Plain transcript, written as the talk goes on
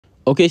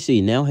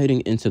OKC now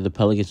heading into the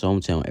Pelicans'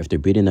 hometown after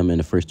beating them in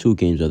the first two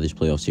games of this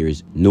playoff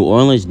series. New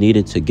Orleans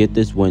needed to get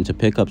this win to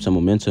pick up some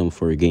momentum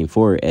for Game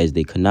 4 as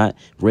they could not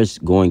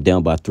risk going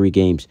down by 3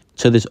 games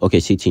to this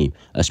OKC team,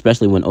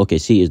 especially when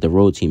OKC is the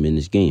road team in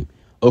this game.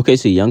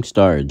 OKC young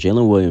star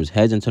Jalen Williams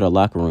heads into the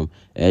locker room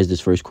as this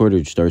first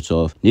quarter starts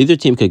off. Neither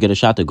team could get a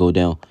shot to go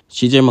down.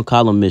 CJ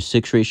McCollum missed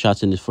 6 straight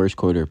shots in this first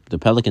quarter. The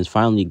Pelicans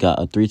finally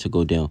got a 3 to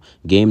go down.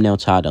 Game now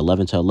tied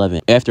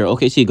 11-11 after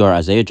OKC guard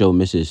Isaiah Joe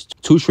misses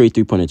 2 straight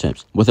 3-point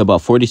attempts. With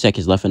about 40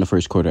 seconds left in the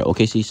first quarter,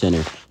 OKC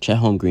center Chet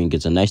Holmgren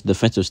gets a nice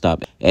defensive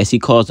stop as he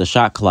caused a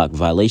shot clock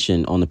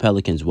violation on the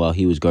Pelicans while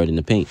he was guarding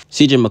the paint.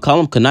 CJ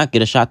McCollum could not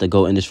get a shot to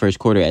go in this first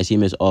quarter as he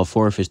missed all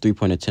 4 of his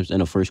 3-point attempts in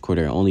the first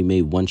quarter and only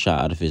made 1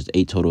 shot out of his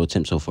 8 total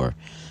attempts so far.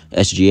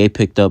 SGA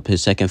picked up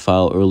his second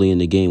foul early in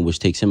the game, which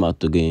takes him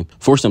out the game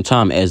for some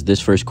time as this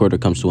first quarter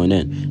comes to an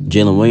end.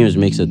 Jalen Williams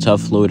makes a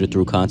tough floater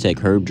through contact.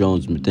 Herb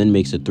Jones then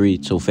makes a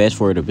 3, so fast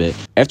forward a bit.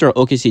 After an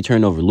OKC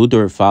turnover, Lu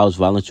Dort fouls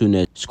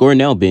Valanciunas, score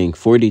now being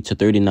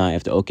 40-39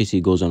 after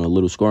OKC goes on a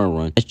little scoring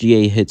run.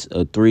 SGA hits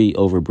a 3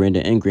 over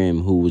Brandon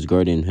Ingram, who was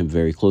guarding him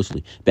very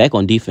closely. Back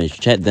on defense,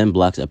 Chet then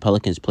blocks a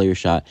Pelicans player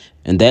shot,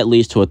 and that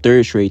leads to a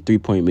third straight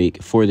 3-point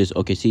make for this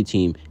OKC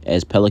team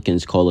as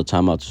Pelicans call a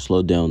timeout to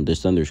slow down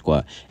this Thunder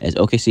squad. As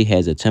OKC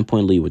has a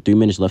 10-point lead with 3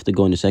 minutes left to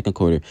go in the second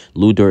quarter,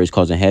 Lu Dort is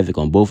causing havoc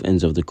on both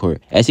ends of the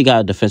court as he got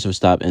a defensive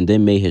stop and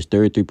then made his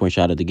third 3-point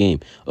shot of the game.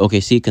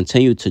 OKC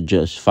continued to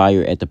just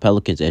fire at the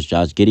Pelicans as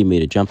Josh Giddey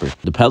made a jumper.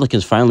 The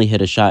Pelicans finally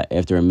hit a shot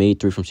after a made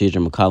 3 from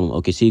CJ McCollum.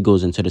 OKC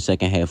goes into the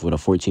second half with a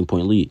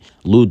 14-point lead.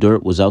 Lu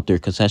Dort was out there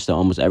contesting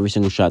almost every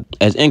single shot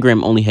as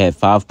Ingram only had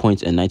 5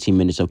 points and 19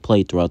 minutes of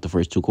play throughout the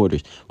first 2 quarters.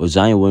 With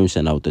Zion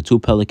Williamson out, the 2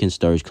 Pelican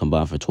stars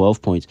combined for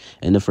 12 points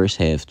in the first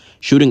half,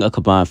 shooting a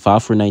combined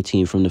 5 for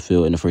 19 from the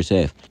field in the first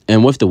half.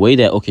 And with the way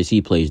that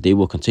OKC plays, they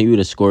will continue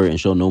to score and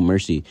show no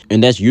mercy.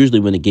 And that's usually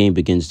when the game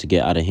begins to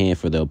get out of hand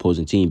for the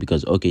opposing team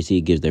because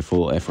OKC gives their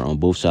full effort on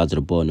both sides of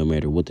the ball no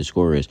matter what the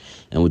score is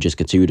and will just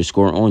continue to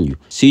score on you.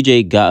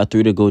 CJ got a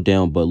 3 to go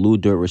down, but Lu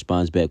Dort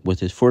responds back with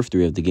his 4th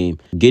 3 of the game.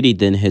 Giddey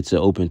then hits an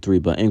open 3,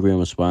 but Ingram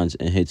responds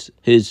and hits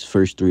his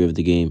first 3 of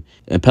the game.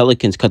 And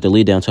Pelicans cut the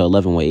lead down to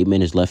 11 with 8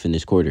 minutes left in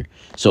this quarter.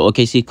 So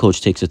OKC coach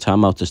takes a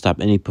timeout to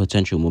stop any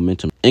potential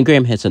momentum.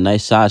 Ingram hits a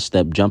nice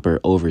sidestep jumper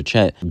over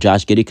Chet.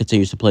 Josh Giddey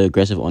continues to play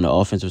aggressive on the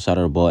offensive side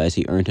of the ball as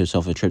he earned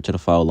himself a trip to the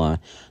foul line.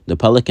 The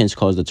Pelicans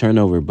caused the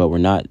turnover but were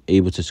not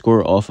able to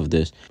score off of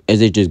this as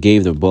they just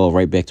gave the ball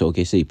right back to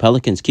OKC.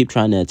 Pelicans keep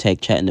trying to attack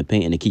Chet in the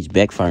paint and it keeps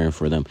backfiring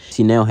for them.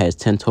 He now has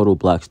 10 total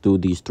blocks through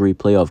these 3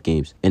 playoff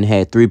games and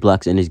had 3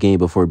 blocks in his game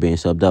before being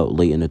subbed out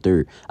late in the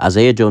third.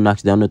 Isaiah Joe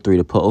knocks down the 3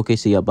 to put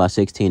OKC up by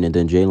 16 and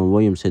then Jalen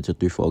Williams hits a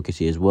 3 for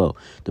OKC as well.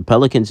 The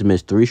Pelicans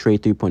missed 3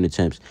 straight 3-point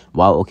attempts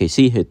while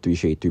OKC hit 3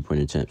 straight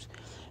 3-point attempts.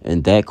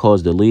 And that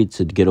caused the lead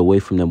to get away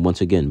from them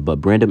once again.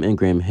 But Brandon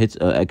Ingram hits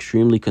an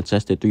extremely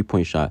contested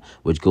 3-point shot,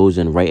 which goes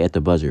in right at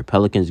the buzzer.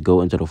 Pelicans go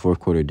into the fourth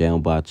quarter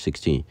down by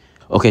 16.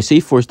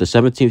 OKC forced the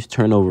 17th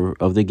turnover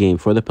of the game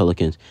for the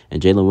Pelicans,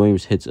 and Jalen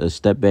Williams hits a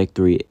step-back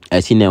 3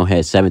 as he now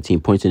has 17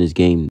 points in his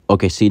game,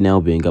 OKC now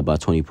being up by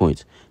 20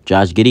 points.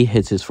 Josh Giddey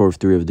hits his 4th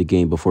 3 of the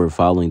game before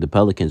fouling the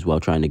Pelicans while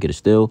trying to get a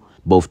steal.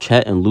 Both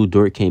Chet and Lu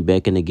Dort came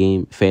back in the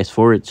game. Fast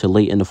forward to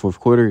late in the 4th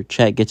quarter,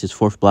 Chet gets his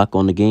 4th block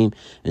on the game,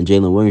 and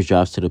Jalen Williams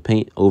drives to the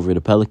paint over the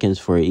Pelicans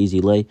for an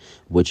easy lay,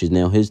 which is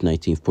now his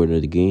 19th point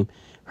of the game.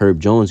 Herb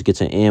Jones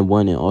gets an and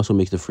 1 and also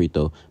makes the free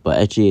throw, but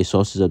SGA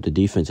sauces up the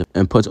defense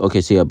and puts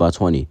OKC up by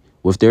 20.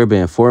 With there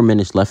being 4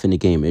 minutes left in the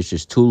game, it's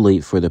just too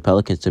late for the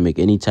Pelicans to make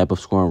any type of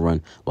scoring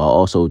run while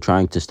also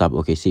trying to stop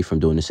OKC from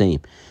doing the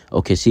same.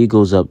 OKC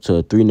goes up to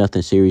a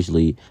 3-0 series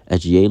lead.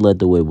 SGA led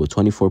the way with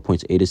 24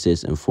 points, 8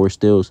 assists, and 4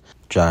 steals.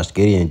 Josh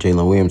Giddey and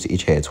Jalen Williams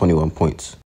each had 21 points.